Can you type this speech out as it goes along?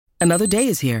Another day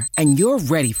is here, and you're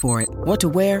ready for it. What to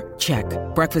wear? Check.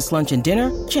 Breakfast, lunch, and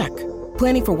dinner? Check.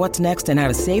 Planning for what's next and how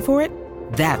to save for it?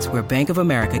 That's where Bank of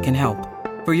America can help.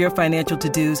 For your financial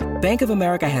to-dos, Bank of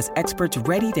America has experts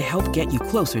ready to help get you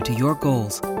closer to your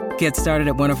goals. Get started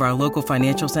at one of our local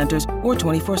financial centers or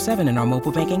 24/7 in our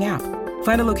mobile banking app.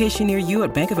 Find a location near you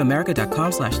at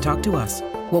bankofamerica.com/talktous.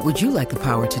 What would you like the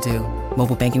power to do?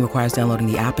 Mobile banking requires downloading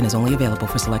the app and is only available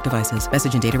for select devices.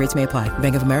 Message and data rates may apply.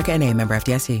 Bank of America N.A., member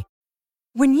FDIC.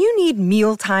 When you need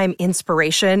mealtime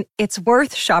inspiration, it's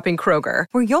worth shopping Kroger,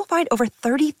 where you'll find over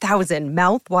 30,000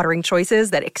 mouth-watering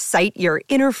choices that excite your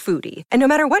inner foodie. And no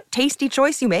matter what tasty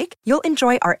choice you make, you'll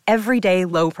enjoy our everyday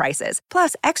low prices,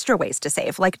 plus extra ways to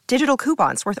save, like digital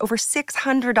coupons worth over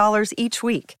 $600 each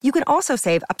week. You can also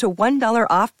save up to $1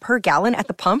 off per gallon at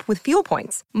the pump with fuel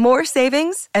points. More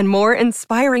savings and more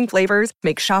inspiring flavors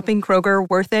make shopping Kroger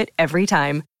worth it every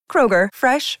time. Kroger,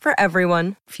 fresh for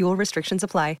everyone. Fuel restrictions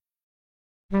apply.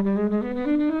 I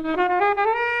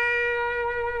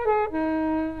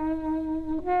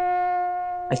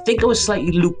think I was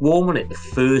slightly lukewarm on it the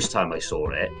first time I saw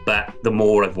it, but the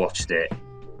more I've watched it,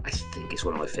 I think it's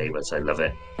one of my favourites. I love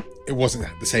it. It wasn't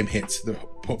the same hit that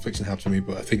Pulp Fiction had for me,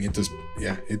 but I think it does,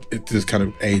 it does kind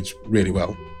of age really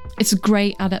well. It's a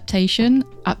great adaptation.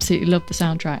 Absolutely love the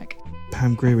soundtrack.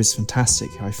 Pam Grier is fantastic.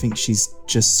 I think she's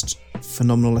just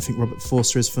phenomenal. I think Robert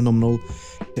Forster is phenomenal.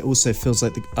 It also feels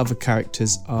like the other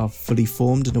characters are fully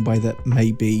formed in a way that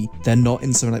maybe they're not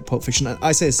in something like Pulp Fiction. And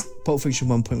I say this, Pulp Fiction at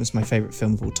one point was my favourite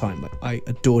film of all time. Like, I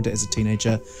adored it as a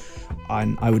teenager,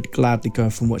 and I would gladly go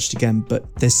off and watch it again. But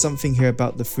there's something here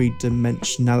about the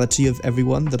three-dimensionality of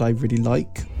everyone that I really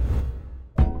like.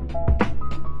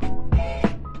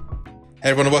 Hey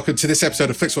everyone, and welcome to this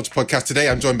episode of FlixWatcher Podcast. Today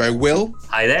I'm joined by Will.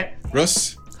 Hi there.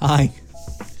 Russ. Hi.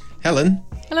 Helen.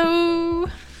 Hello.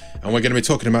 And we're going to be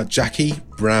talking about Jackie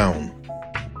Brown.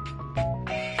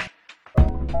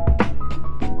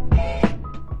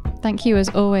 Thank you as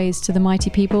always to the mighty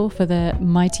people for the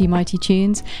mighty, mighty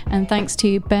tunes. And thanks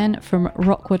to Ben from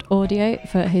Rockwood Audio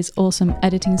for his awesome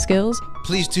editing skills.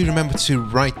 Please do remember to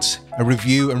write a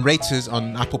review and rate us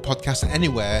on Apple Podcasts and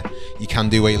anywhere you can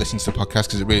do where you listen to the podcast,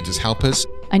 because it really does help us.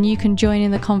 And you can join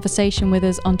in the conversation with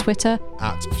us on Twitter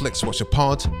at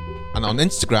FlixWatcherPod and on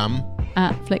Instagram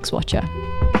at FlixWatcher.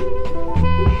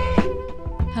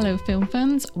 Hello film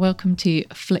fans, welcome to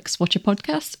FlixWatcher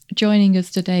Podcast. Joining us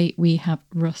today we have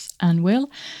Russ and Will.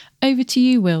 Over to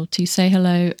you, Will, to say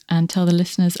hello and tell the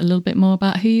listeners a little bit more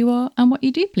about who you are and what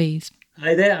you do, please.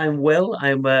 Hi there, I'm Will.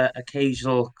 I'm an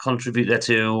occasional contributor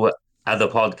to other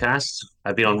podcasts.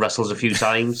 I've been on Russell's a few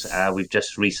times. We've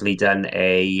just recently done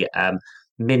a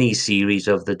mini-series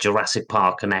of the Jurassic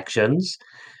Park connections,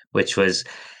 which was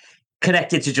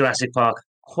connected to Jurassic Park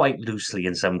quite loosely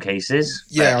in some cases.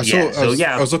 Yeah,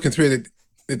 I was looking through it.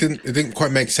 It didn't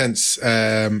quite make sense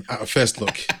at a first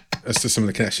look as to some of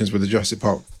the connections with the Jurassic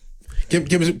Park.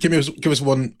 Give us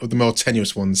one of the more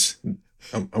tenuous ones,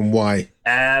 and why.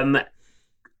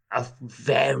 A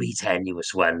very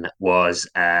tenuous one was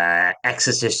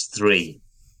Exorcist 3,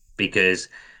 because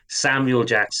Samuel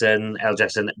L.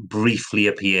 Jackson briefly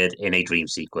appeared in a dream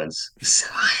sequence. So,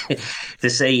 to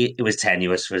say it was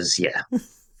tenuous was,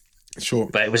 sure.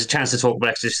 But it was a chance to talk about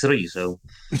Exorcist 3, so.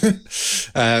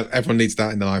 Everyone needs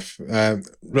that in their life.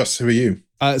 Russ, who are you?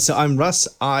 So I'm Russ.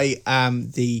 I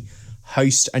am the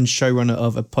host and showrunner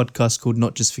of a podcast called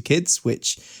Not Just for Kids,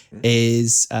 which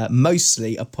is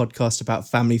mostly a podcast about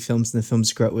family films and the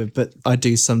films I grew up with, but I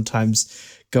do sometimes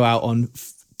go out on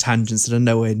tangents that are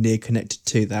nowhere near connected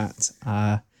to that.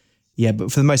 But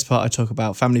for the most part, I talk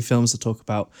about family films, I talk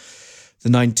about the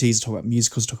 90s, I talk about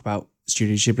musicals, I talk about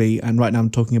Studio Ghibli, and right now I'm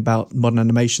talking about modern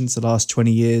animations, the last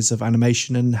 20 years of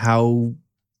animation, and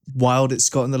wild it's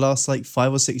got in the last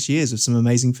 5 or 6 years with some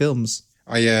amazing films.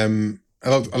 I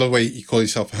love the way you call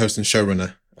yourself a host and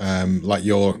showrunner. Like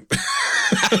you're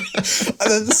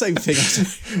they're the same thing.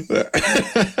 But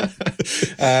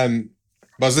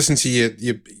I was listening to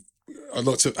you. I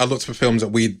looked for films that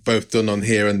we'd both done on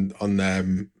here and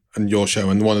on your show,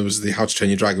 and one was the How to Train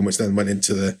Your Dragon, which then went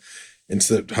into the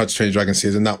How to Train Your Dragon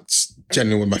series, and that's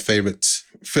generally one of my favourite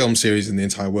film series in the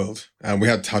entire world. And we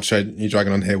had How to Train Your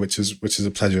Dragon on here, which is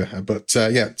a pleasure. But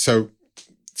so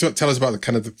tell us about the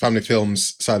kind of the family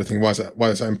films side of things. Why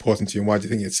is that important to you, and why do you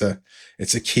think it's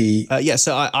a key?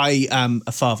 So I am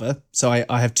a father, so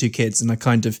I have 2 kids, and I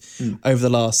kind of over the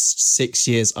last 6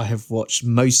 years I have watched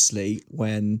mostly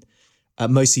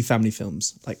family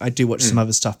films. Like I do watch some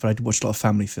other stuff, but I do watch a lot of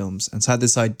family films, and so I had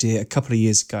this idea a couple of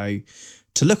years ago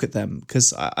to look at them,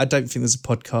 because I don't think there's a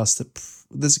podcast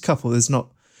there's a couple. It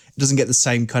doesn't get the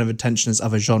same kind of attention as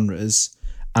other genres.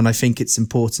 And I think it's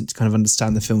important to kind of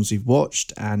understand the films we've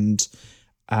watched and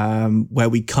where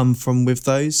we come from with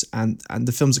those, and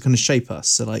the films that kind of shape us.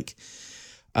 So like,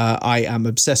 I am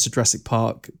obsessed with Jurassic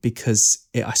Park because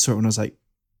I saw it when I was like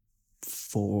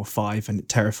 4 or 5 and it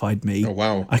terrified me. Oh,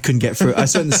 wow. I couldn't get through it. I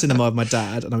saw it in the cinema with my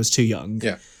dad and I was too young.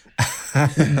 Yeah.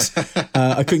 And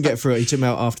I couldn't get through it. He took me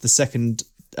out after the second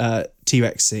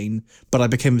T-Rex scene, but I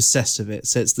became obsessed with it.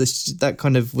 So it's that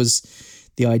kind of was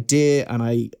the idea.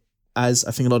 And as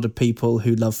I think a lot of people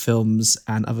who love films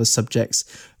and other subjects,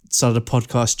 started a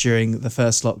podcast during the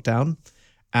first lockdown.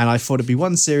 And I thought it'd be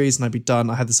one series and I'd be done.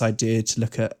 I had this idea to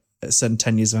look at a certain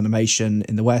 10 years of animation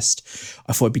in the West.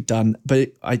 I thought it'd be done,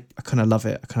 but I kind of love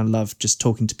it. I kind of love just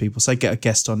talking to people. So I get a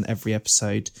guest on every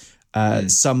episode.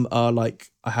 Some are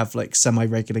like, I have like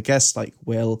semi-regular guests like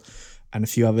Will and a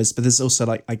few others, but there's also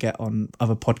like, I get on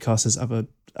other podcasters,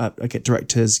 I get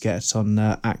directors, get on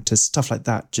actors, stuff like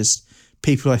that. Just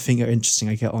people I think are interesting.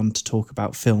 I get on to talk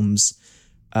about films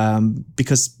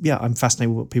because I'm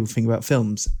fascinated with what people think about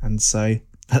films. And so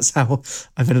that's how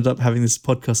I've ended up having this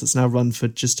podcast that's now run for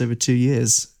just over 2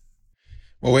 years.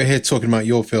 Well, we're here talking about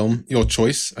your film, your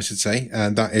choice, I should say,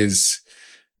 and that is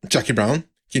Jackie Brown.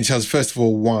 Can you tell us, first of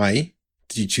all, why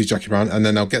did you choose Jackie Brown? And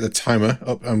then I'll get the timer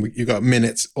up, and you've got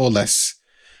minutes or less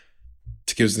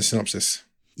to give us the synopsis.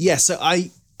 Yeah, so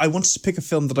I wanted to pick a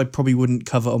film that I probably wouldn't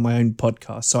cover on my own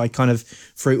podcast. So I kind of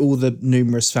threw all the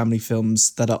numerous family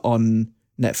films that are on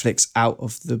Netflix out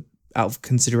of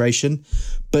consideration.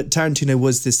 But Tarantino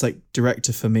was this like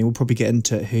director for me, we'll probably get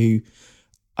into it, who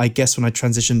I guess when I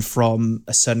transitioned from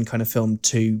a certain kind of film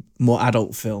to more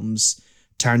adult films,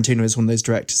 Tarantino is one of those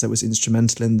directors that was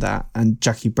instrumental in that. And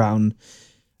Jackie Brown,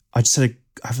 I just I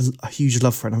have a huge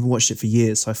love for it. I haven't watched it for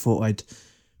years, so I thought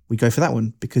we'd go for that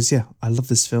one because I love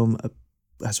this film.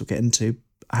 As we'll get into,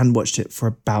 I hadn't watched it for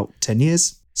about 10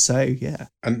 years. So yeah.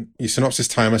 And your synopsis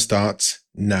timer starts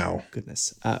now.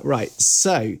 Goodness. Right.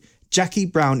 So Jackie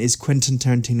Brown is Quentin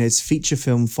Tarantino's feature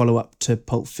film follow-up to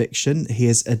Pulp Fiction. He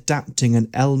is adapting an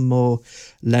Elmore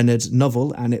Leonard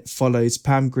novel, and it follows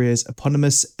Pam Grier's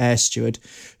eponymous air steward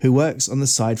who works on the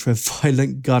side for a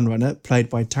violent gunrunner played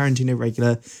by Tarantino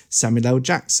regular Samuel L.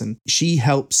 Jackson. She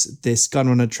helps this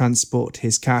gunrunner transport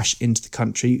his cash into the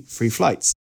country through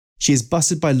flights. She is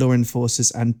busted by law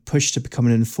enforcers and pushed to become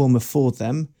an informer for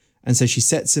them, and so she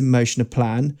sets in motion a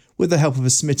plan, with the help of a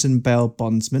smitten bail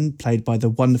bondsman, played by the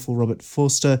wonderful Robert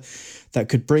Forster, that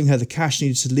could bring her the cash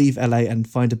needed to leave LA and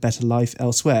find a better life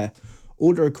elsewhere.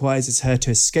 All it requires is her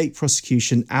to escape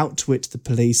prosecution, outwit the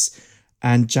police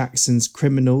and Jackson's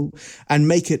criminal, and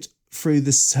make it through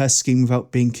her scheme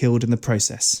without being killed in the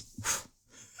process.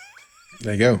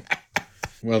 There you go.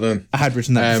 Well done. I had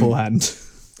written that beforehand.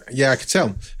 Yeah, I could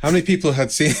tell. How many people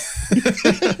had seen...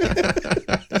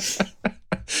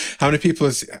 How many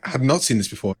people had not seen this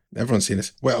before? Everyone's seen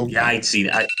this. Well, yeah, I'd seen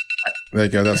it. There you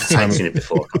go. That's the time. I'd seen it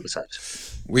before a couple of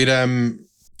times.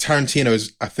 Tarantino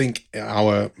is, I think,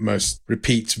 our most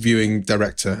repeat viewing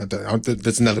director.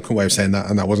 There's another way of saying that,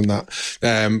 and that wasn't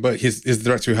that. But he's the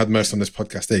director who had most on this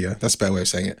podcast. There you go. That's a better way of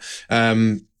saying it.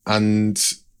 And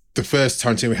the first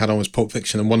Tarantino we had on was Pulp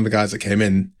Fiction, and one of the guys that came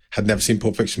in had never seen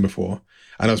Pulp Fiction before.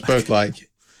 And I was both like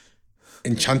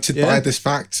enchanted by this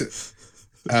fact.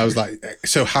 I was like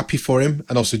so happy for him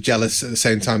and also jealous at the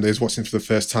same time that he was watching for the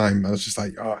first time. I was just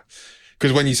like,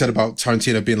 because when you said about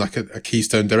Tarantino being like a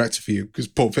keystone director for you, because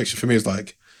Pulp Fiction for me is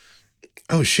like,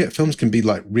 oh shit, films can be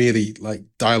like really like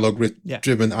dialogue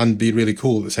driven and be really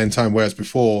cool at the same time. Whereas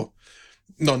before,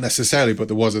 not necessarily, but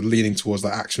there was a leaning towards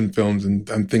like action films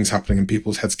and things happening and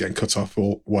people's heads getting cut off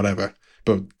or whatever.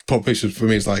 But Pulp Fiction for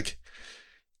me is like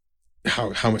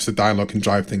how much the dialogue can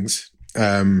drive things.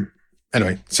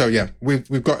 Anyway, so yeah, we've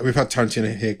had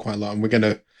Tarantino here quite a lot, and we're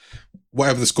gonna,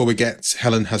 whatever the score we get,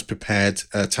 Helen has prepared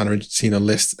a Tarantino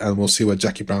list, and we'll see where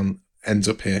Jackie Brown ends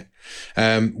up here.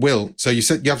 Will, so you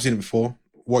said you have seen it before.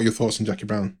 What are your thoughts on Jackie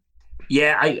Brown?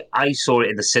 Yeah, I saw it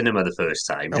in the cinema the first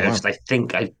time. Oh, wow. I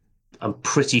think I'm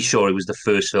pretty sure it was the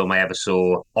first film I ever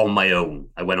saw on my own.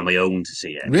 I went on my own to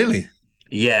see it. Really?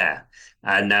 Yeah,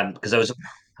 and because I was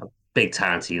a big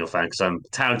Tarantino fan, because I'm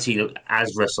Tarantino,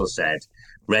 as Russell said.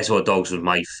 Reservoir Dogs was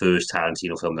my first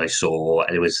Tarantino film that I saw,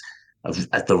 and it was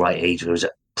at the right age. I was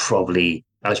probably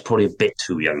a bit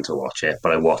too young to watch it,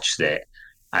 but I watched it,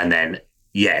 and then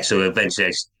so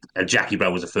eventually Jackie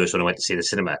Brown was the first one I went to see in the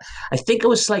cinema. I think I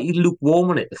was slightly lukewarm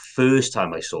on it the first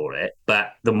time I saw it,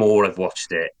 but the more I've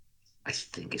watched it, I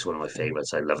think it's one of my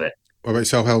favorites. I love it. What about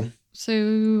yourself, Hel?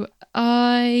 So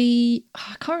I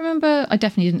can't remember. I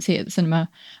definitely didn't see it at the cinema,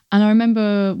 and I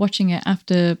remember watching it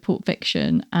after Pulp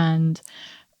Fiction, and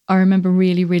I remember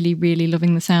really, really, really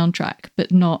loving the soundtrack, but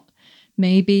not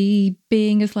maybe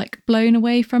being as like blown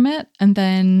away from it. And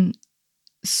then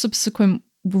subsequent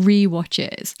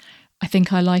rewatches, I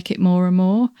think I like it more and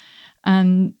more.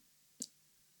 And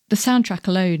the soundtrack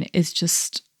alone is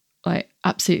just, like,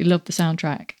 absolutely love the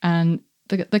soundtrack. And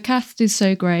the cast is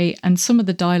so great. And some of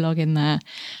the dialogue in there,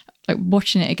 like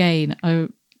watching it again, I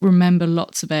remember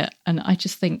lots of it. And I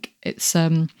just think it's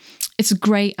a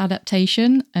great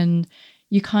adaptation. And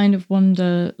you kind of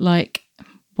wonder, like,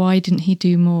 why didn't he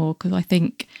do more? Because I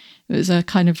think it was a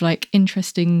kind of like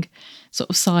interesting sort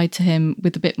of side to him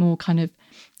with a bit more kind of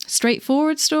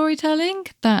straightforward storytelling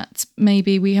that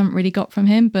maybe we haven't really got from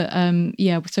him. But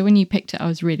yeah, so when you picked it, I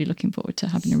was really looking forward to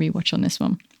having a rewatch on this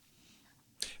one.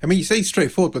 I mean, you say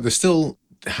straightforward, but there's still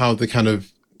how the kind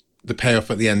of the payoff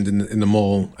at the end in the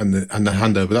mall and the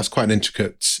handover. That's quite an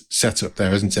intricate setup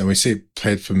there, isn't it? And we see it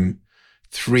played from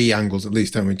 3 angles at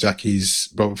least, don't we?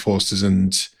 Jackie's, Robert Forster's,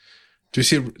 and do we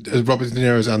see Robert De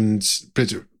Niro's and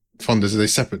Bridget Fonda's? Are they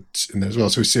separate in there as well?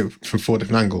 So we see it from 4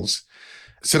 different angles.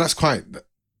 So that's quite,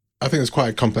 I think there's quite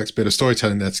a complex bit of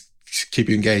storytelling there to keep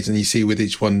you engaged. And you see with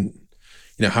each one,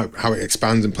 you know, how it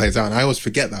expands and plays out. And I always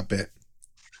forget that bit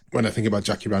when I think about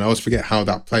Jackie Brown. I always forget how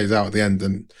that plays out at the end.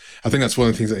 And I think that's one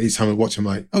of the things that each time I watch, I'm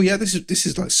like, oh yeah, this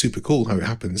is like super cool how it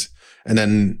happens. And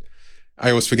then I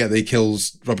always forget that he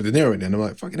kills Robert De Niro in the end. I'm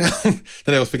like, fucking hell. Then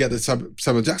I always forget that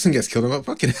Samuel Jackson gets killed. I'm like,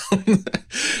 fucking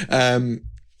hell.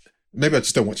 Maybe I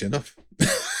just don't watch it enough.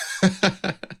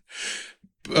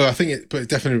 But I think it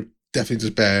definitely does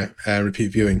bear repeat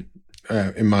viewing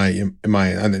in my,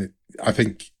 and I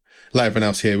think like everyone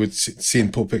else here with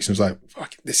seeing Pulp Fiction was like,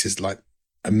 fuck, this is like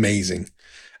amazing.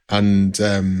 And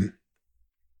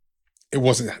it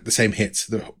wasn't the same hit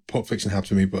that Pulp Fiction had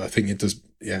for me, but I think it does,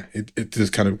 yeah, it does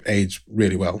kind of age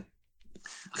really well.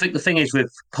 I think the thing is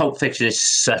with Pulp Fiction is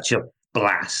such a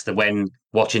blast that when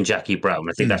watching Jackie Brown,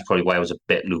 I think that's probably why I was a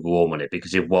bit lukewarm on it,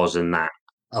 because it wasn't that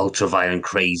ultra-violent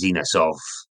craziness of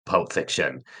Pulp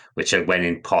Fiction, which I went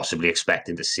in possibly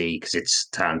expecting to see because it's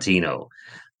Tarantino.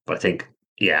 But I think,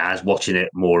 yeah, as watching it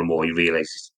more and more, you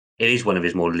realise it is one of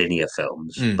his more linear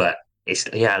films, but it's,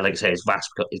 yeah, like I say,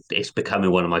 it's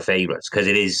becoming one of my favourites because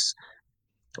it is,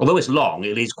 although it's long,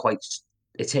 it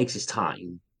takes its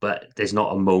time, but there's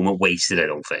not a moment wasted, I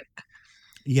don't think.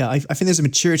 Yeah, I think there's a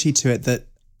maturity to it that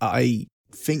I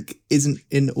think isn't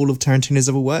in all of Tarantino's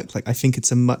other work. Like, I think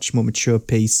it's a much more mature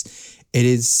piece. It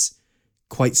is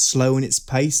quite slow in its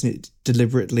pace and it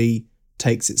deliberately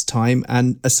takes its time.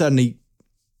 And certainly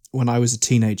when I was a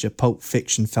teenager, Pulp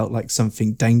Fiction felt like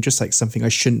something dangerous, like something I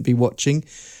shouldn't be watching.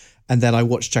 And then I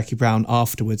watched Jackie Brown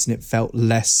afterwards and it felt had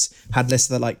less of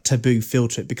that like taboo feel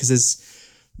to it, because there's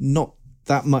not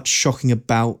that much shocking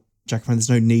about Jackie Brown. There's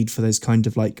no need for those kind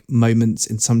of like moments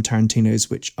in some Tarantinos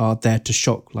which are there to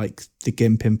shock, like the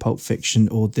Gimp in Pulp Fiction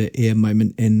or the ear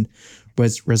moment in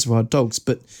Reservoir Dogs.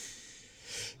 But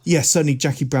yeah, certainly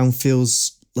Jackie Brown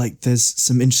feels like there's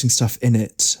some interesting stuff in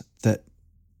it that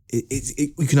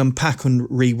we can unpack on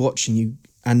rewatching you.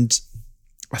 And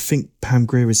I think Pam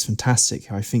Grier is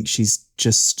fantastic. I think she's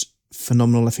just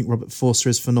phenomenal. I think Robert Forster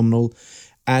is phenomenal.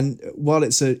 And while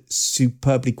it's a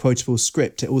superbly quotable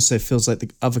script, it also feels like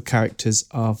the other characters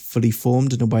are fully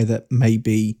formed in a way that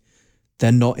maybe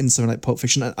they're not in something like Pulp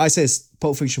Fiction. I say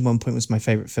Pulp Fiction at one point was my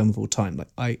favourite film of all time. Like,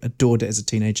 I adored it as a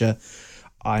teenager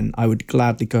and I would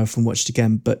gladly go off and watch it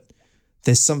again. But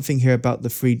there's something here about the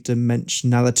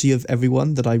three-dimensionality of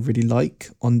everyone that I really like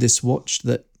on this watch,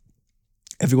 that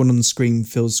everyone on the screen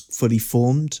feels fully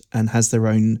formed and has their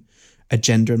own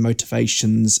agenda and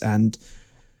motivations and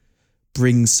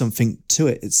brings something to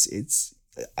it. It's.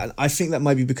 I think that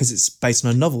might be because it's based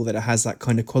on a novel, that it has that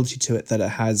kind of quality to it, that it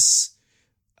has.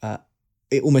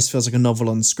 It almost feels like a novel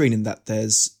on the screen in that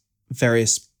there's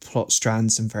various plot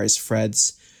strands and various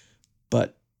threads,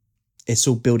 but it's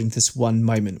all building this one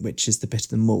moment, which is the bit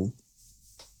of the mall.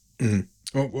 Mm.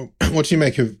 Well, what do you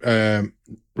make of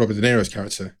Robert De Niro's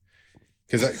character?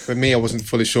 Because for me, I wasn't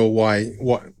fully sure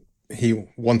what he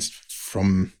wanted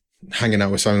from hanging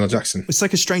out with Samuel L. Jackson. It's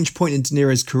like a strange point in De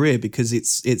Niro's career, because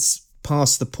it's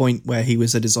past the point where he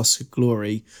was at his Oscar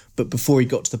glory, but before he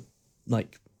got to the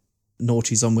like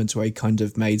noughties onwards, where he kind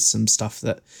of made some stuff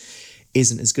that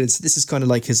isn't as good. So this is kind of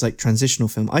like his like transitional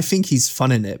film. I think he's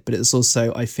fun in it, but it's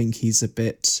also, I think he's a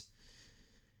bit.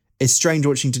 It's strange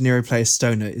watching De Niro play a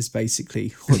stoner is basically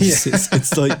what this is.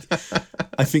 It's like,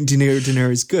 I think De Niro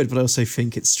is good, but I also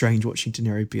think it's strange watching De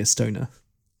Niro be a stoner.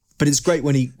 But it's great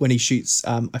when he shoots,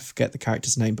 I forget the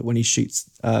character's name, but when he shoots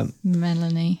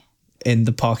Melanie in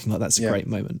the parking lot, that's a great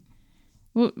moment.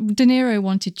 Well, De Niro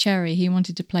wanted Cherry. He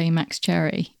wanted to play Max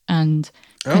Cherry, and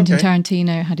Quentin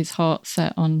Tarantino had his heart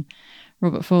set on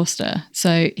Robert Forster.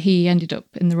 So he ended up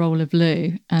in the role of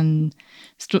Lou, and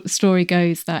the story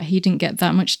goes that he didn't get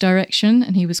that much direction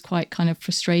and he was quite kind of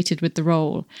frustrated with the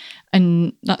role.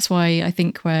 And that's why I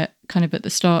think we're kind of at the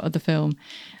start of the film,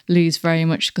 Lou's very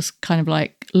much just kind of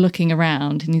like looking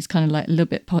around, and he's kind of like a little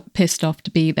bit pissed off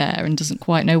to be there and doesn't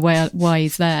quite know why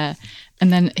he's there.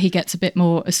 And then he gets a bit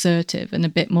more assertive and a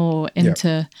bit more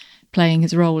into playing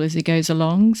his role as he goes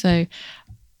along. So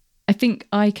I think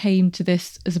I came to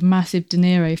this as a massive De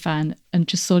Niro fan and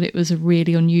just thought it was a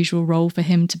really unusual role for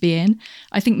him to be in.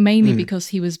 I think mainly because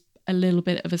he was a little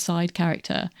bit of a side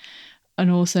character,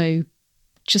 and also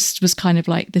just was kind of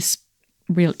like this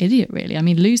real idiot, really. I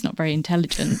mean, Lou's not very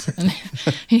intelligent and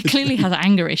he clearly has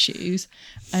anger issues,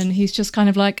 and he's just kind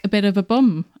of like a bit of a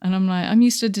bum. And I'm like, I'm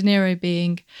used to De Niro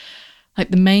being like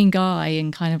the main guy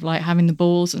and kind of like having the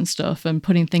balls and stuff and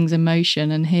putting things in motion.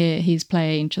 And here he's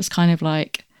playing just kind of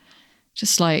like,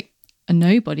 just like a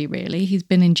nobody, really. He's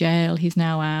been in jail. He's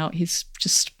now out. He's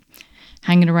just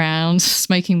hanging around,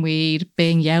 smoking weed,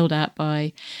 being yelled at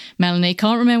by Melanie.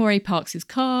 Can't remember where he parks his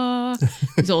car.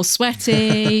 He's all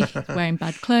sweaty, wearing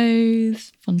bad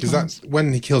clothes. Fun times. Because that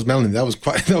when he kills Melanie, that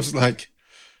was like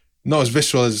not as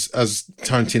visceral as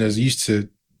Tarantino's used to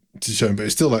show, but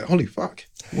it's still like, holy fuck,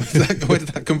 where did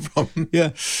that come from?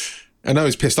 Yeah, I know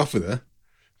he's pissed off with her,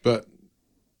 but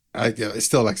it's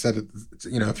still, like I said,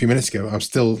 a few minutes ago, I'm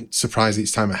still surprised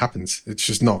each time it happens. It's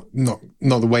just not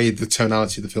the way the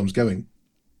tonality of the film's going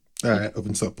up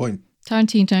until that point.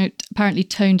 Tarantino apparently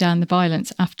toned down the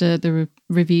violence after the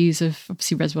reviews of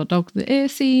obviously Reservoir Dogs, the ear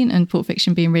scene, and Pulp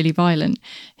Fiction being really violent.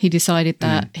 He decided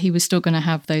that he was still going to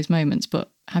have those moments,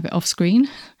 but have it off screen.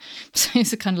 So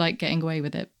it's kind of like getting away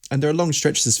with it. And there are long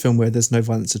stretches of this film where there's no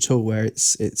violence at all, where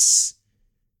it's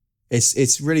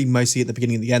really mostly at the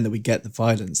beginning and the end that we get the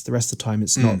violence. The rest of the time,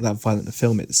 it's not that violent a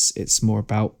film. It's more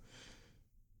about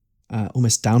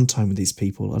almost downtime with these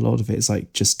people. A lot of it is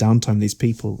like just downtime with these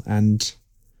people, and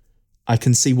I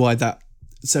can see why that.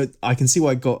 So I can see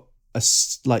why I got a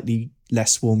slightly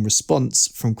less warm response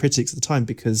from critics at the time,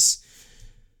 because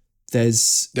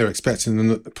they're expecting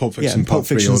the Pulp Fiction Part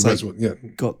 3 or Reservoir.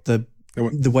 Got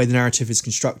the way the narrative is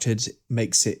constructed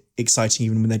makes it exciting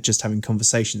even when they're just having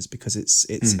conversations, because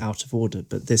it's out of order.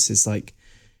 But this is like,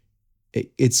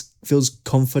 it feels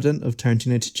confident of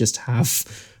Tarantino to just have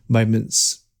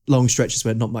moments, long stretches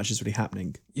where not much is really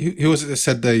happening. Who was it that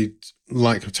said they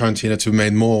like Tarantino to have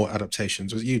made more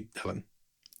adaptations? Was it you, Helen?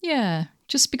 Yeah,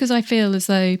 just because I feel as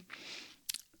though,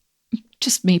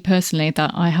 just me personally,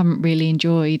 that I haven't really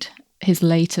enjoyed his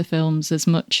later films as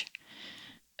much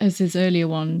as his earlier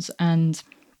ones, and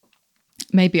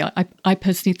maybe I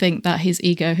personally think that his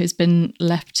ego has been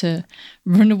left to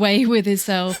run away with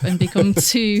himself and become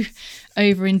too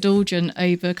overindulgent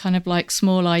over kind of like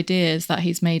small ideas that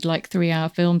he's made like 3-hour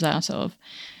films out of,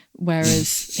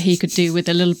 whereas he could do with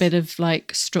a little bit of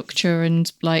like structure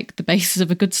and like the basis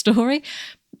of a good story.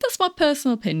 That's my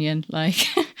personal opinion. Like,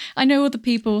 I know other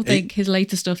people think his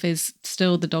later stuff is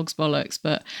still the dog's bollocks,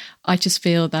 but I just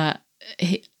feel that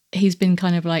he's been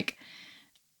kind of like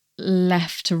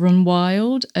left to run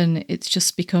wild, and it's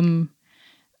just become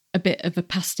a bit of a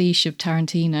pastiche of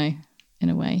Tarantino in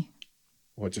a way.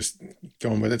 Or just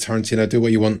go on with it, Tarantino, do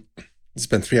what you want.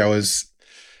 Spend 3 hours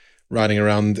riding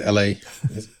around LA,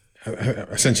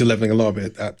 essentially leveling a lot of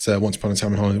it at Once Upon a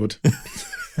Time in Hollywood.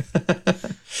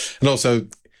 And also,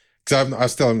 because I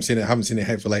still haven't seen it,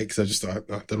 Hateful Eight, because I just thought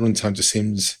the runtime just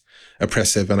seems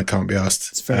oppressive and I can't be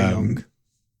asked. It's very long.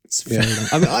 It's very long.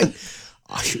 I mean,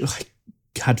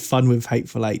 I had fun with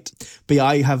Hateful Eight, but yeah,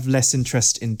 I have less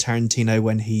interest in Tarantino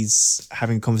when he's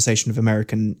having a conversation of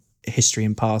American history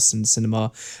and past and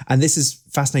cinema. And this is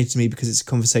fascinating to me because it's a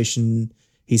conversation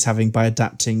he's having by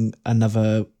adapting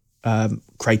another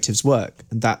creative's work.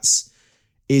 And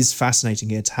is fascinating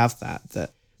here to have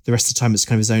that the rest of the time it's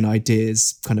kind of his own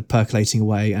ideas kind of percolating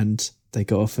away, and they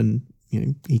go off and,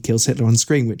 he kills Hitler on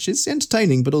screen, which is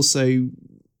entertaining, but also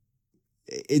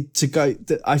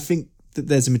I think that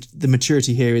there's the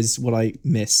maturity here is what I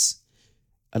miss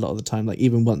a lot of the time. Like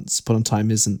even Once Upon a Time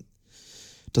doesn't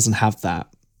have that,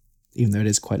 even though it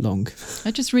is quite long.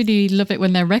 I just really love it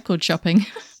when they're record shopping.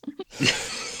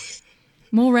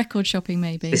 More record shopping,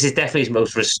 maybe. This is definitely his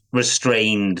most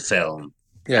restrained film.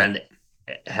 Yeah. And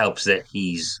it helps that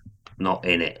he's not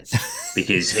in it,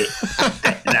 because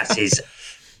that's is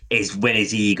when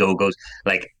his ego goes,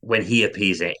 like when he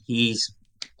appears it, he's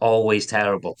always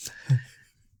terrible.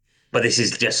 But this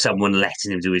is just someone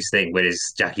letting him do his thing,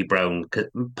 whereas Jackie Brown,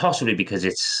 possibly because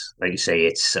it's, like you say,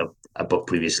 it's a book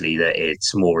previously, that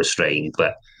it's more restrained.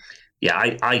 But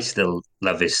yeah, I still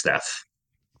love his stuff.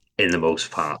 in the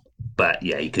most part. But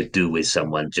yeah, you could do with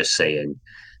someone just saying,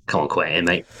 "Come on, quit it,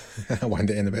 mate. Wind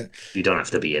it in a bit. You don't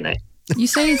have to be in it." You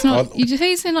say he's not. You say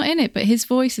he's not in it, but his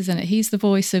voice is in it. He's the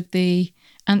voice of the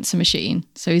answer machine,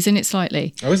 so he's in it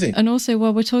slightly. Oh, is he? And also,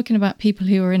 while we're talking about people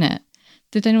who are in it,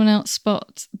 did anyone else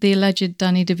spot the alleged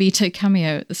Danny DeVito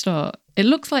cameo at the start? It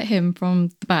looks like him from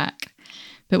the back,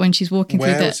 but when she's walking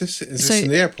through Where is this? Is this in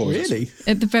the airport? Really?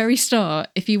 at the very start,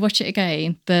 if you watch it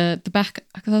again, the back,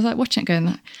 because I was like watching it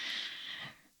going,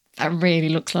 that really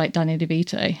looks like Danny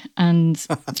DeVito. And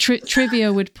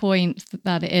trivia would point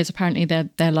that it is. Apparently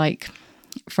they're like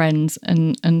friends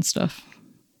and stuff.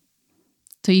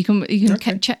 So you can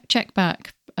Okay. check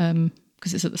back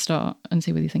because it's at the start and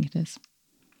see whether you think it is.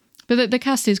 But the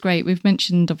cast is great. We've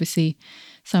mentioned obviously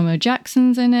Samuel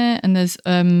Jackson's in it, and there's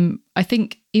I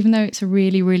think even though it's a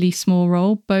really, really small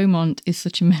role, Beaumont is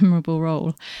such a memorable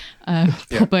role.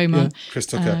 Paul Beaumont, Chris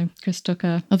Tucker. Chris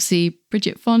Tucker, obviously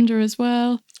Bridget Fonda as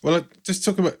well. Well, just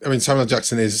talk about. I mean, Samuel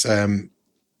Jackson is Quentin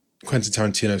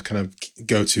Tarantino's kind of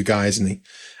go-to guy, isn't he?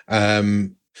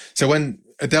 So when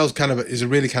Adele's is a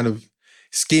really kind of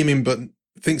scheming, but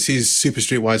thinks he's super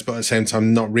streetwise, but at the same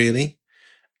time not really.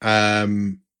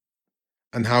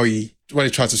 And how when he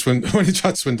tried to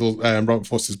swindle Robert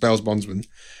Forster's bail bondsman,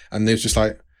 and he was just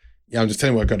like, "Yeah, I'm just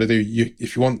telling you what I've got to do.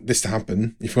 If you want this to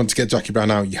happen, if you want to get Jackie Brown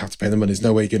out, you have to pay the money. There's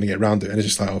no way you're going to get around it." And it's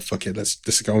just like, "Oh fuck it, let's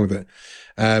go on with it."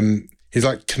 He's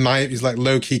like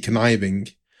low key conniving,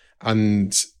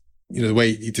 and the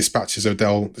way he dispatches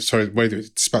the way he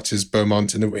dispatches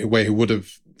Beaumont in a way he would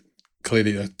have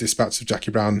clearly dispatched of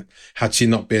Jackie Brown had she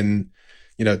not been,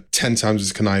 10 times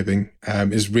as conniving,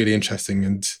 is really interesting.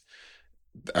 And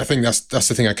I think that's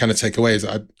the thing I kind of take away is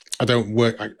that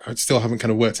I still haven't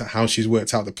kind of worked out how she's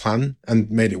worked out the plan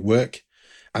and made it work.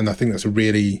 And I think that's a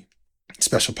really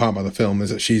special part about the film is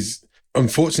that she's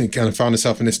unfortunately kind of found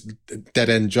herself in this dead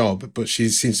end job, but she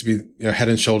seems to be head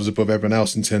and shoulders above everyone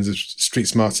else in terms of street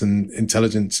smart and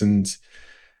intelligence and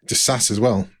just sass as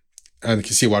well. And you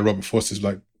can see why Robert Forster's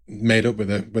like made up with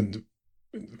her when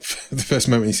the first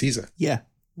moment he sees her. Yeah.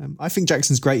 I think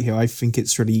Jackson's great here. I think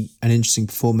it's really an interesting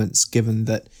performance given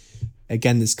that,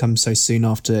 again, this comes so soon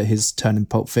after his turn in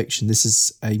Pulp Fiction. This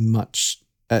is a much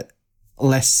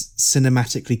less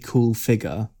cinematically cool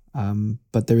figure,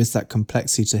 but there is that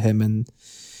complexity to him, and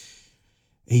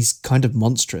he's kind of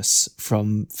monstrous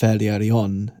from fairly early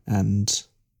on. And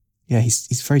yeah,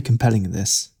 he's very compelling in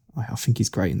this. I think he's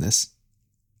great in this.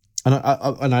 And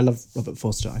I love Robert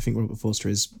Forster. I think Robert Forster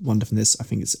is wonderful in this. I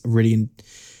think it's a really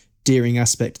endearing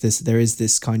aspect of this. There is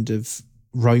this kind of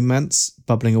romance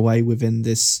bubbling away within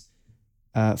this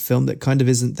film that kind of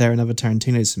isn't there in other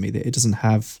Tarantinos for me. That it doesn't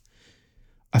have.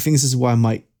 I think this is why I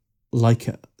might like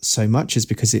it so much, is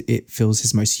because it feels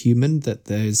his most human. That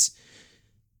there's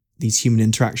these human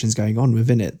interactions going on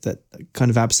within it that are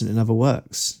kind of absent in other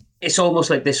works. It's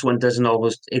almost like this one doesn't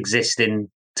always exist in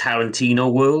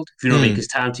Tarantino world, if you know what I mean, because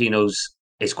Tarantino's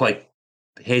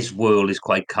his world is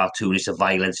quite cartoonish. The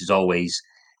violence is always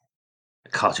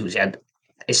cartoonish, and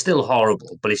it's still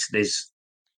horrible, but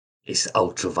it's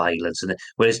ultra violence. And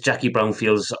whereas Jackie Brown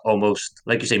feels almost,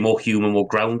 like you say, more human, more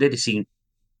grounded.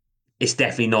 It's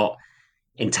definitely not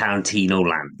in Tarantino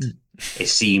land. It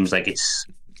seems like it's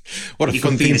what a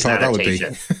fun theme park that would be.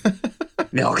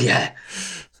 No, yeah,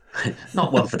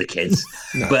 not one for the kids,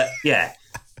 No. But yeah.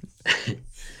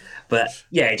 But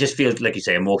yeah, it just feels like you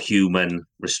say a more human,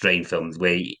 restrained film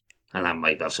and that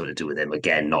might have something to do with him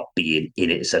again not being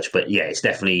in it as such. But yeah, it's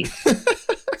definitely.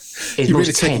 You're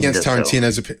really taking against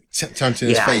Tarantino's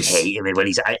face. I hate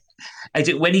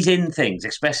him when he's in things,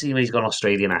 especially when he's got an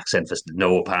Australian accent for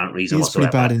no apparent reason He's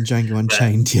whatsoever. pretty bad in Django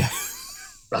Unchained, yeah.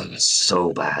 That's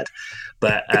so bad.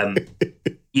 But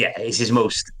yeah, it's his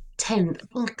most tender,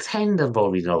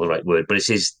 probably not the right word, but it's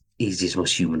his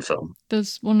most human film.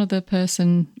 There's one other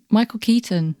person, Michael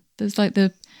Keaton. There's like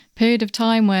the period of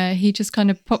time where he just kind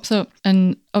of pops up,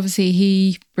 and obviously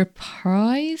he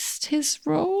reprised his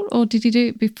role, or did he do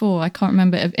it before? I can't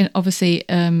remember. Obviously,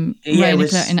 Ray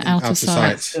Nicola in Out of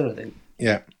Sight.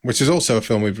 Yeah, which is also a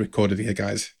film we've recorded here,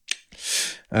 guys.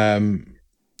 Yeah,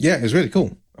 it was really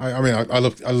cool. I mean, I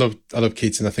love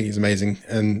Keaton. I think he's amazing.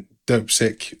 And Dope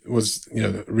Sick was,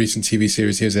 a recent TV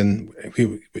series he was in.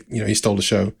 He stole the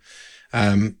show.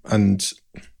 And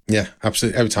yeah,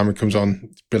 absolutely. Every time it comes on,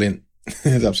 it's brilliant.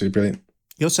 It's absolutely brilliant.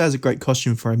 He also has a great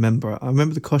costume I remember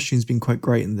the costume's been quite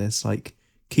great in this. Like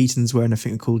Keaton's wearing, I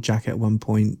think, a cool jacket at one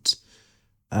point.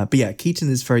 But yeah, Keaton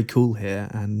is very cool here.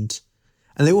 And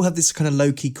they all have this kind of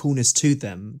low-key coolness to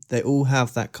them. They all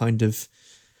have that kind of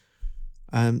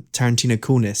Tarantino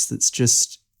coolness that's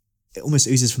just, it almost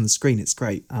oozes from the screen. It's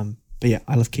great. But yeah,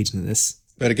 I love Keaton in this.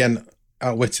 But again,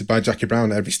 outwitted by Jackie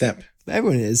Brown at every step.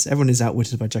 Everyone is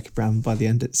outwitted by Jackie Brown. By the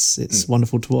end, it's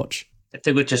wonderful to watch. I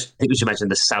think we should mention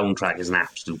the soundtrack is an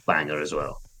absolute banger as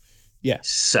well. Yeah,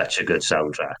 such a good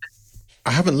soundtrack.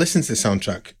 I haven't listened to the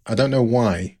soundtrack. I don't know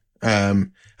why,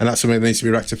 and that's something that needs to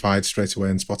be rectified straight away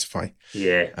on Spotify.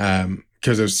 Yeah,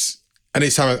 because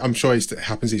anytime I'm sure it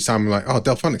happens each time. I'm like, oh,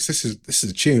 Delphonics, this is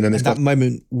a tune, and it's that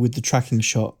moment with the tracking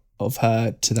shot of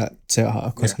her to her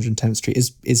across 110th Street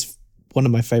is one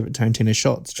of my favorite Tarantino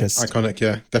shots. Just iconic,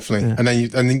 yeah, definitely. Yeah. And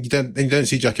then you don't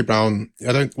see Jackie Brown.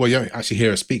 You don't actually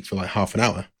hear her speak for like half an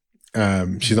hour.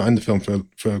 She's not in the film for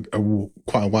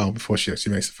quite a while before she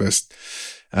actually makes the first.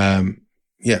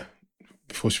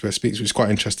 Before she first speaks, which is quite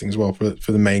interesting as well for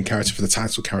the main character, for the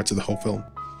title character of the whole film.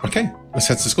 Okay, let's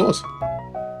head to the scores.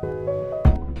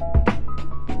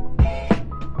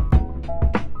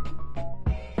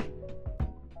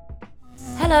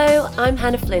 Hello, I'm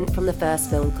Hannah Flint from The First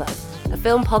Film Club, a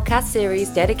film podcast series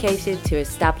dedicated to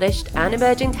established and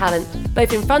emerging talent,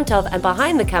 both in front of and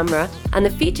behind the camera, and the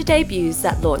feature debuts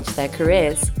that launched their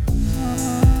careers.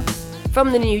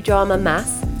 From the new drama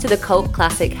Mass to the cult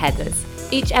classic Heathers,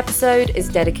 each episode is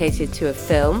dedicated to a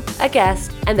film, a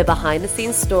guest, and the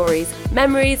behind-the-scenes stories,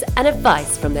 memories, and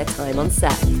advice from their time on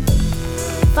set.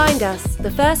 Find us,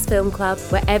 The First Film Club,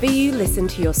 wherever you listen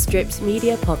to your Stripped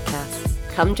Media podcasts.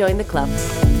 Come join the club.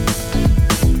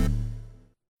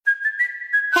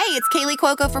 Hey, it's Kaylee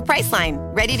Cuoco for Priceline.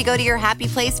 Ready to go to your happy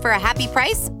place for a happy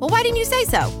price? Well, why didn't you say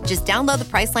so? Just download the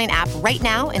Priceline app right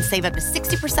now and save up to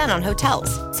 60% on hotels.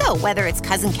 So whether it's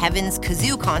Cousin Kevin's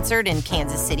Kazoo Concert in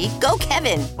Kansas City, go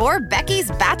Kevin, or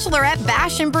Becky's Bachelorette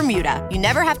Bash in Bermuda, you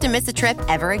never have to miss a trip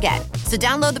ever again. So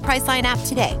download the Priceline app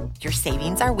today. Your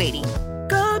savings are waiting.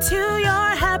 Go to your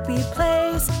happy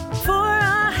place for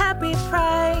a happy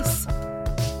price.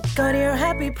 Go to your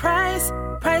happy price,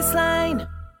 Priceline.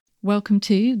 Welcome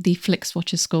to the Flix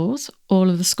Watcher scores. All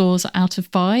of the scores are out of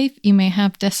 5. You may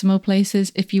have decimal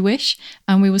places if you wish.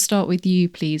 And we will start with you,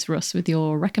 please, Russ, with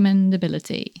your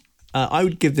recommendability. I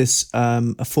would give this a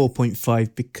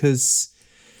 4.5 because,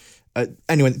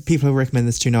 anyway, people who recommend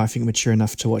this to now, I think, are mature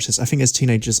enough to watch this. I think as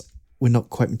teenagers, we're not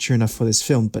quite mature enough for this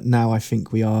film, but now I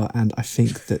think we are. And I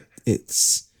think that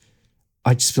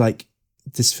I just feel like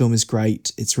this film is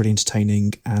great. It's really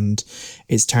entertaining, and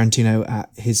it's Tarantino at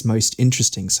his most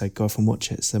interesting. So go off and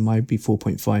watch it. So it might be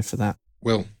 4.5 for that.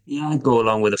 Will? Yeah, I'd go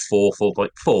along with a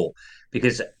 4.4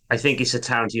 because I think it's a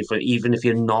Tarantino film. Even if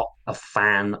you're not a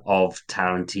fan of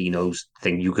Tarantino's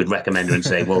thing, you could recommend it and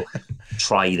say, well,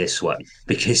 try this one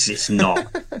because it's not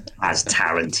as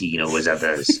Tarantino as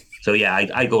others. So yeah,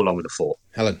 I go along with a 4.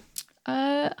 Helen?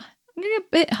 I'm going to go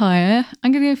a bit higher.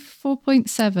 I'm going to go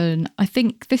 4.7. I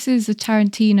think this is a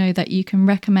Tarantino that you can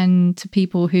recommend to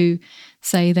people who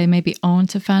say they maybe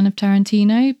aren't a fan of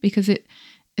Tarantino because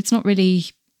it's not really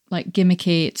like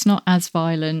gimmicky. It's not as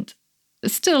violent.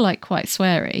 It's still like quite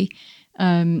sweary.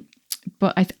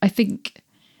 But I think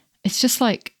it's just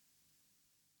like,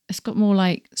 it's got more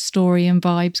like story and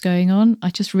vibes going on. I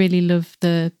just really love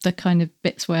the kind of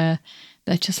bits where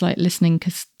they're just like listening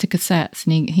to cassettes,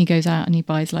 and he goes out and he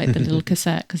buys like the little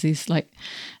cassette because he's like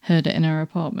heard it in her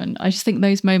apartment. I just think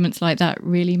those moments like that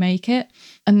really make it.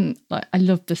 And like, I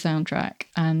love the soundtrack,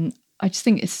 and I just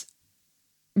think it's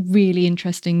really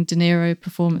interesting De Niro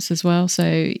performance as well.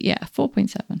 So yeah,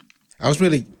 4.7. I was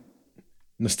really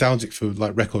nostalgic for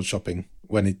like record shopping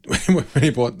when he went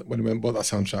and bought that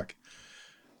soundtrack.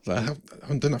 Like, I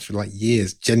haven't done that for like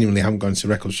years. Genuinely haven't gone to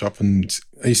a record shop, and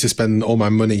I used to spend all my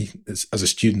money as a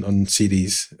student on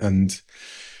CDs, and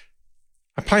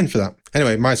I pined for that.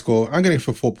 Anyway, my score, I'm going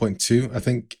for 4.2. I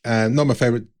think not my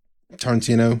favourite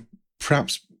Tarantino.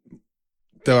 Perhaps,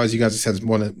 though, as you guys have said,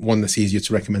 one that's easier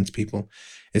to recommend to people.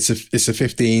 It's a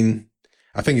 15.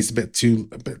 I think it's a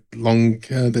bit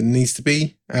longer than it needs to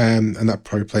be, and that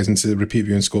probably plays into the repeat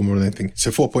viewing score more than anything.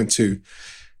 So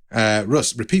 4.2.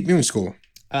 Russ, repeat viewing score.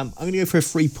 I'm going to go for a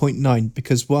 3.9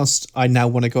 because whilst I now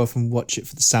want to go off and watch it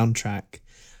for the soundtrack,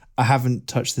 I haven't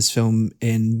touched this film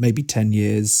in maybe 10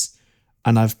 years,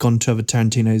 and I've gone to other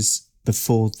Tarantinos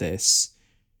before this,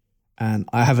 and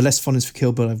I have a less fondness for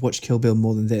Kill Bill. I've watched Kill Bill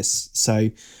more than this, so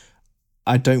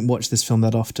I don't watch this film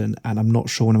that often, and I'm not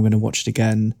sure when I'm going to watch it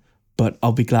again, but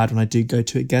I'll be glad when I do go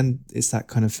to it again. It's that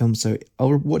kind of film, so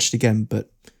I'll watch it again,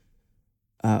 but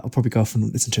I'll probably go off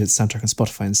and listen to the soundtrack on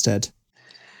Spotify instead.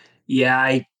 Yeah,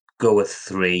 I go with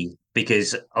 3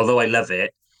 because although I love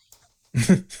it,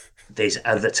 there's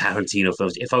other Tarantino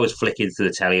films. If I was flicking through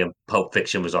the telly and Pulp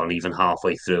Fiction was on even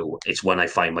halfway through, it's one I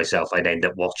find myself I'd end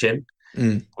up watching.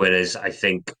 Whereas I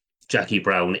think Jackie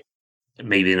Brown,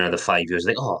 maybe in another 5 years,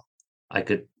 I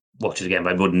could watch it again,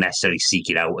 but I wouldn't necessarily seek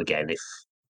it out again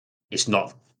if it's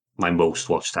not my most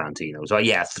watched Tarantino. So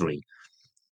yeah, 3.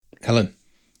 Helen.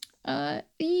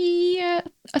 Yeah,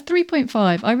 a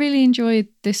 3.5. I really enjoyed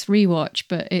this rewatch,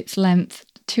 but its length,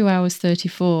 2 hours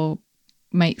 34,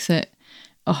 makes it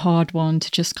a hard one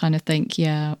to just kind of think,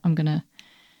 yeah, I'm going to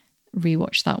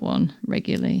rewatch that one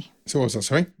regularly. So what was that,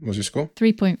 sorry? What was your score?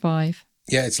 3.5.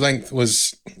 Yeah, its length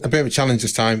was a bit of a challenge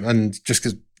this time, and just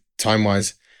because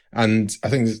time-wise. And I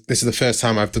think this is the first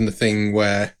time I've done the thing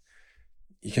where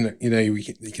you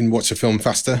can watch a film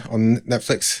faster on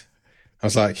Netflix. I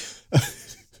was like,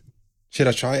 should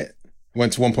I try it? I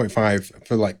went to 1.5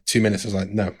 for like 2 minutes. I was like,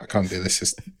 no, I can't do this.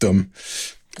 It's dumb.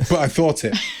 But I thought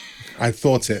it,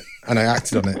 and I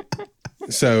acted on it.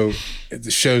 So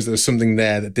it shows there was something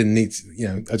there that didn't need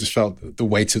to, I just felt the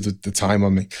weight of the time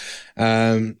on me.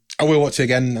 I will watch it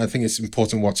again. I think it's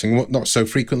important watching, not so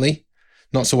frequently,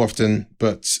 not so often,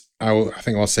 but I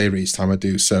think I'll savor each time I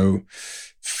do. So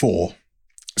 4.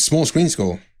 Small screen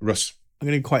score, Russ. I'm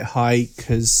going to go quite high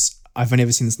because I've only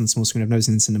ever seen this on the small screen. I've never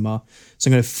seen it in cinema. So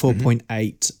I'm going to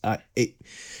 4.8.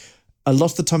 A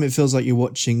lot of the time it feels like you're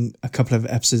watching a couple of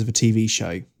episodes of a TV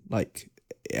show. Like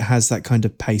it has that kind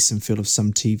of pace and feel of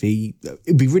some TV.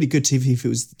 It'd be really good TV if it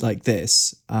was like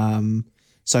this. So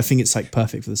I think it's like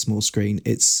perfect for the small screen.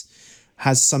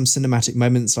 Has some cinematic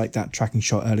moments like that tracking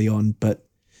shot early on, but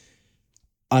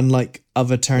unlike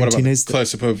other Tarantino's,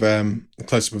 close up of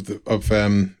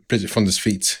Bridget Fonda's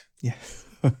feet. Yeah,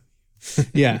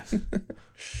 yeah,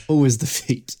 always the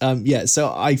feet.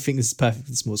 So I think this is perfect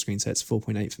for the small screen. So it's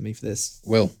 4.8 for me for this.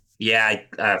 Will. Yeah,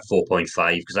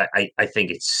 4.5 because I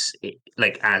think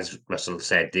like as Russell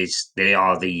said, they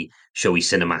are the showy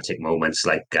cinematic moments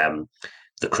like the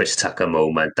Chris Tucker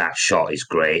moment. That shot is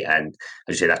great, and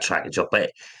as you say, that tracking shot.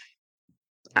 But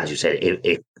as you said,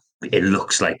 it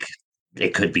looks like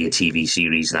it could be a TV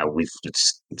series now with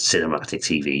cinematic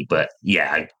TV. But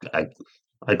yeah, I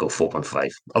go 4.5.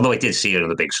 Although I did see it on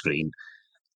the big screen,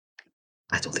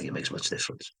 I don't think it makes much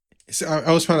difference. So I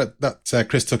always found that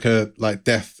Chris Tucker like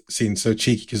death scene so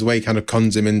cheeky because the way he kind of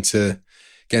cons him into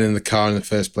getting in the car in the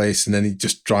first place, and then he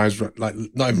just drives like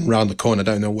not even around the corner. I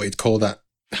don't know what you'd call that.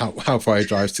 How far he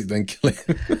drives to then kill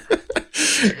him.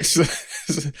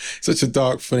 Such a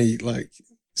dark, funny like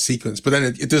sequence. But then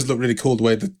it does look really cool the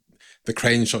way the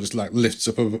crane shot just like lifts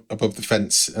up above the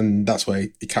fence, and that's where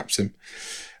he caps him.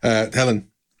 Helen.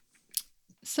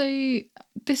 So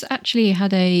this actually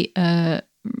had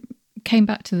came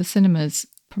back to the cinemas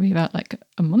probably about like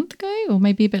a month ago, or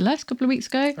maybe a bit less, a couple of weeks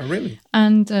ago. Oh, really?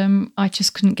 And I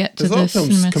just couldn't get to the cinema. There's a lot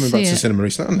of films coming back to the cinema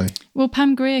recently, aren't they? Well,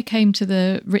 Pam Grier came to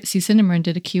the Ritzy Cinema and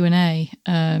did a Q&A.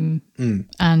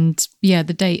 And yeah,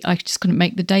 the date, I just couldn't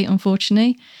make the date,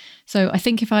 unfortunately. So I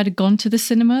think if I'd have gone to the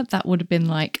cinema, that would have been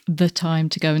like the time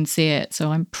to go and see it.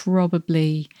 So I'm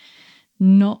probably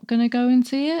not going to go and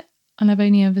see it. And I've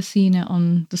only ever seen it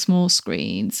on the small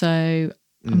screen. So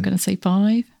I'm going to say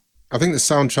 5. I think the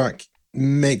soundtrack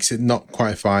makes it not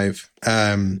quite 5,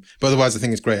 but otherwise I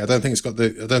think it's great. I don't think it's got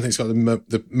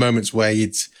the moments where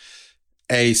it's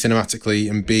A, cinematically,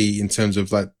 and B, in terms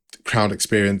of like crowd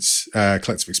experience,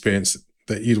 collective experience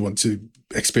that you'd want to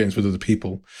experience with other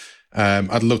people.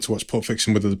 I'd love to watch Pulp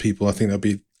Fiction with other people. I think that'd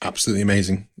be absolutely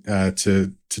amazing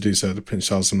to do so, to Prince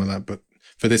Charles, something like that. But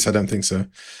for this, I don't think so.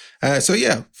 So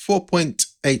yeah,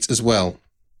 4.8 as well.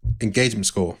 Engagement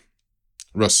score.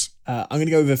 Russ. I'm going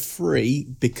to go over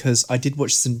 3 because I did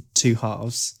watch some 2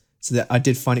 halves, so that I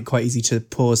did find it quite easy to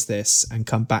pause this and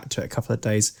come back to it a couple of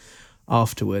days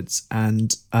afterwards.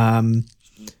 And as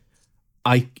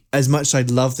much as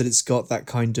I'd love that it's got that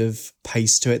kind of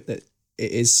pace to it, that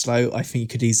it is slow, I think you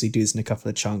could easily do this in a couple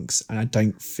of chunks, and I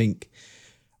don't think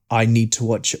I need to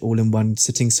watch it all in one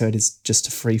sitting, so it is just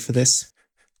a 3 for this.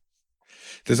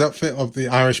 There's that bit of The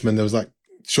Irishman. There was like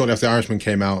shortly after The Irishman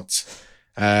came out,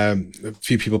 a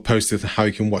few people posted how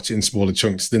you can watch it in smaller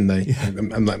chunks, didn't they? Yeah.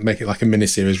 And like make it like a mini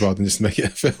series rather than just make it a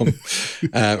film.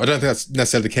 I don't think that's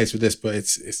necessarily the case with this, but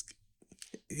it's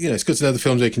it's good to know the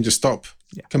films where you can just stop,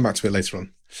 come back to it later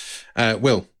on.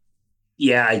 Will.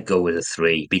 Yeah, I'd go with a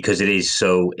 3 because it is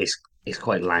it's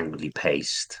quite languidly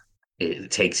paced.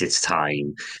 It takes its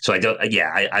time. So I'd go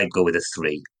with a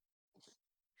 3.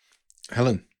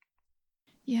 Helen.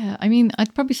 Yeah, I mean,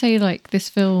 I'd probably say like this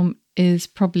film is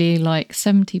probably like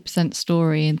 70%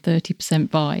 story and 30%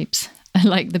 vibes.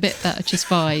 Like the bit that are just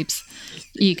vibes,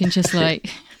 you can just like,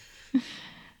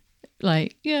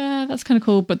 yeah, that's kind of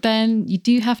cool. But then you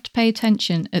do have to pay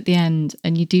attention at the end,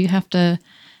 and you do have to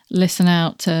listen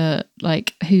out to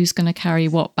like who's going to carry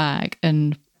what bag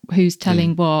and who's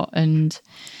telling what. And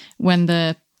when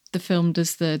the the film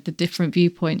does the different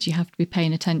viewpoints, you have to be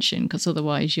paying attention, because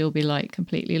otherwise you'll be like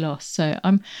completely lost. So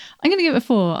I'm going to give it a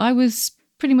 4. I was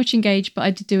pretty much engaged, but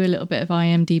I did do a little bit of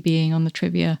IMDbing on the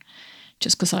trivia,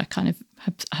 just because I kind of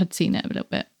had seen it a little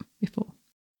bit before.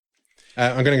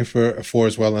 I'm going to go for a 4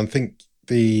 as well. And I think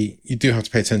you do have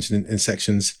to pay attention in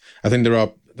sections. I think there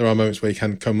are moments where you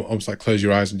can come almost like close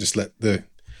your eyes and just let the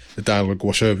dialogue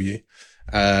wash over you.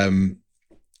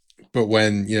 But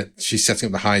when she's setting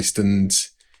up the heist and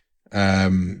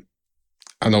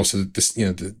also this,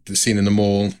 the scene in the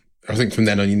mall, I think from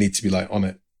then on you need to be like on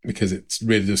it, because it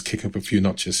really does kick up a few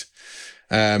notches.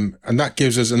 And that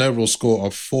gives us an overall score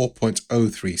of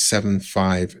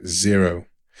 4.03750.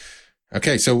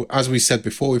 Okay, so as we said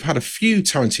before, we've had a few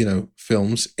Tarantino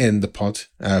films in the pod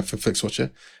for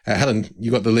FlixWatcher. Helen, you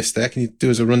got the list there. Can you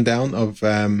do us a rundown of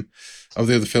the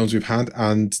other films we've had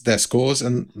and their scores,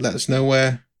 and let us know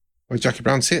where Jackie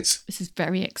Brown sits? This is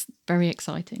very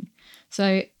exciting.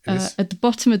 So at the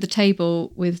bottom of the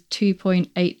table with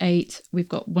 2.88, we've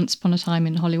got Once Upon a Time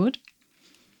in Hollywood.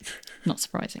 Not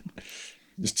surprising.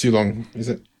 It's too long, is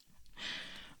it?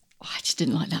 Oh, I just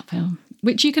didn't like that film.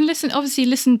 Which you can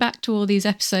listen back to all these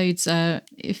episodes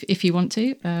if you want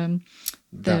to.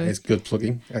 That is good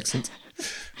plugging. Excellent.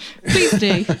 Please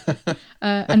do.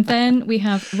 And then we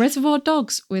have Reservoir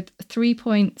Dogs with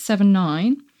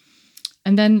 3.79.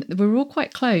 And then we're all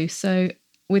quite close. So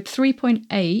with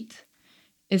 3.8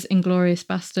 is Inglourious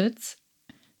Bastards.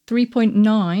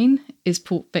 3.9 is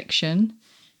Pulp Fiction.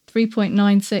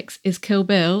 3.96 is Kill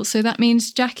Bill. So that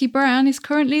means Jackie Brown is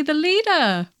currently the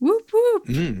leader. Whoop, whoop.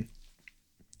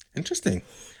 Interesting.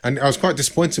 And I was quite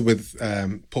disappointed with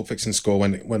Pulp Fiction's score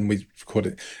when we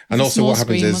recorded it. And also what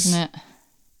happens is... wasn't it?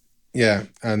 Yeah,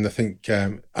 and I think...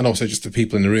 and also just the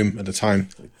people in the room at the time.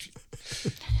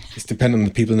 It's dependent on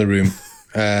the people in the room.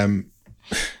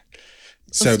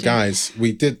 So guys,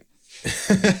 we did...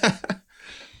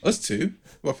 Us two?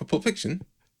 What, for Pulp Fiction?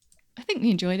 I think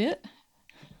we enjoyed it.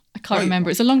 I can't remember.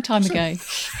 It's a long time ago.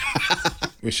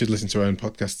 We should listen to our own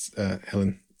podcasts,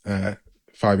 Helen,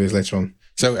 5 years later on.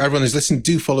 So everyone who's listening,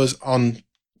 do follow us on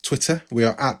Twitter. We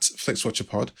are at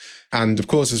FlixWatcherPod. And of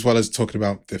course, as well as talking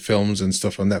about the films and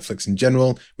stuff on Netflix in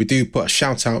general, we do put a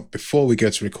shout out before we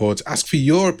go to record to ask for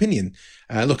your opinion.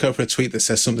 Look out for a tweet that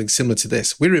says something similar to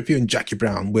this. We're reviewing Jackie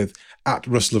Brown with at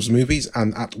Russ Loves Movies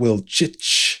and at Will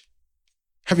Chich.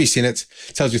 Have you seen it?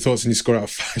 Tell us your thoughts and you score out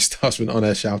of 5 stars for an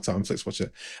on-air shout out on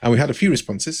FlixWatcher. And we had a few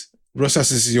responses. Russ, as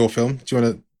this is your film, do you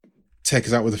want to take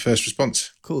us out with the first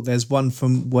response? Cool. There's one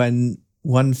from When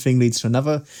One Thing Leads to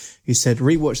Another, who said,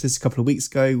 rewatched this a couple of weeks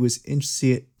ago, was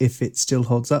interested if it still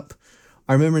holds up.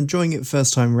 I remember enjoying it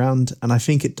first time round, and I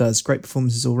think it does. Great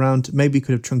performances all round. Maybe we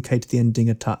could have truncated the ending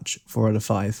a touch, 4 out of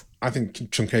 5. I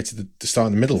think truncated the start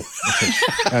and the middle.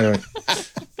 Anyway.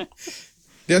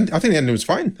 I think the ending was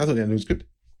fine. I thought the ending was good.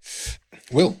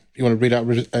 Will, you want to read out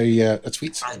a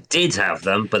tweet? I did have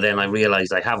them, but then I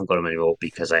realised I haven't got them anymore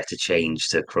because I had to change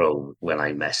to Chrome when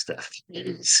I messed up.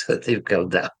 So they've gone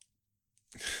down.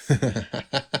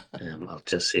 I'll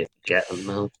just see if I get them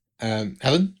now.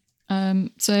 Helen?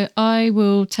 So I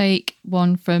will take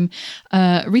one from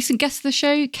a recent guest of the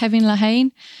show, Kevin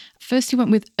Lahane. First he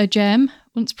went with a gem.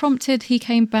 Once prompted, he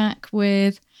came back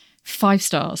with 5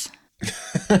 stars.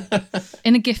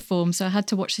 In a GIF form, so I had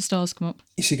to watch the stars come up.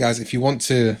 You see, guys, if you want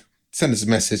to send us a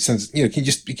message, it can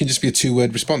just be a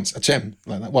 2-word response, a gem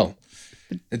like that. Well,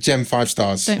 a gem, 5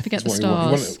 stars. Don't forget the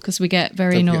stars, because we get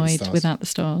very annoyed without the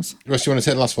stars. Russ, you want to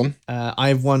take the last one? I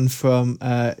have one from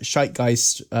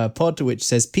Scheitgeist Pod, which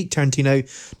says Pete Tarantino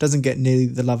doesn't get nearly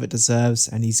the love it deserves,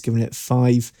 and he's given it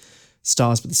 5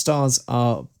 stars, but the stars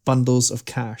are bundles of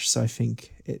cash, so I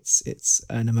think it's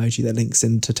an emoji that links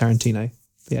into Tarantino.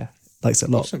 Yeah. Likes it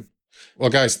a lot. Awesome. Well,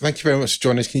 guys, thank you very much for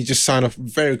joining us. Can you just sign off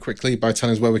very quickly by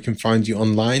telling us where we can find you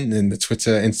online in the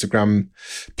Twitter, Instagram,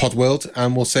 pod world,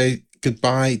 and we'll say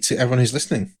goodbye to everyone who's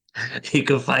listening. You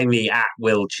can find me at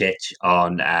Will Chich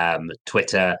on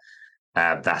Twitter.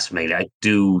 That's mainly. I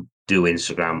do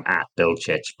Instagram at Bill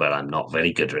Chich, but I'm not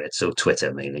very good at it. So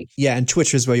Twitter mainly. Yeah, and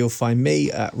Twitter is where you'll find me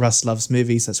at Russ Loves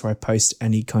Movies. That's where I post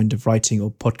any kind of writing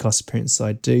or podcast appearance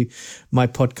I do. My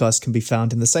podcast can be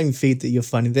found in the same feed that you're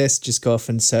finding this. Just go off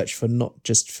and search for Not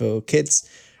Just for Kids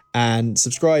and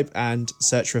subscribe and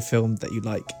search for a film that you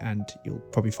like, and you'll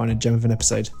probably find a gem of an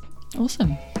episode.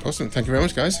 Awesome. Thank you very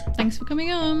much, guys. Thanks for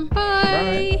coming on.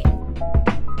 Bye.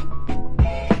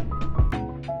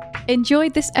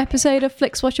 Enjoyed this episode of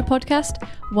FlixWatcher Podcast?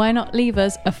 Why not leave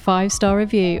us a 5-star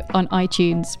review on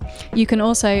iTunes? You can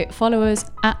also follow us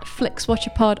at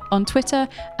FlixWatcherPod on Twitter,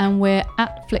 and we're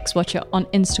at FlixWatcher on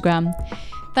Instagram.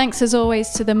 Thanks as always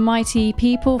to the mighty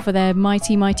people for their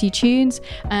mighty, mighty tunes,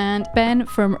 and Ben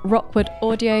from Rockwood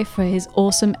Audio for his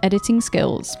awesome editing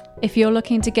skills. If you're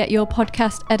looking to get your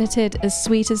podcast edited as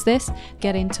sweet as this,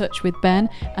 get in touch with Ben,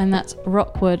 and that's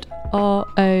Rockwood,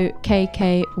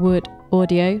 ROKK Wood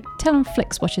Audio. Tell them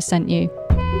FlixWatcher sent you.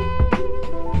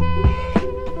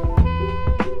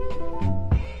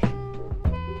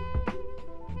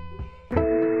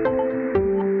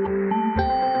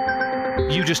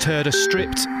 You just heard a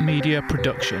Stripped Media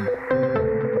production.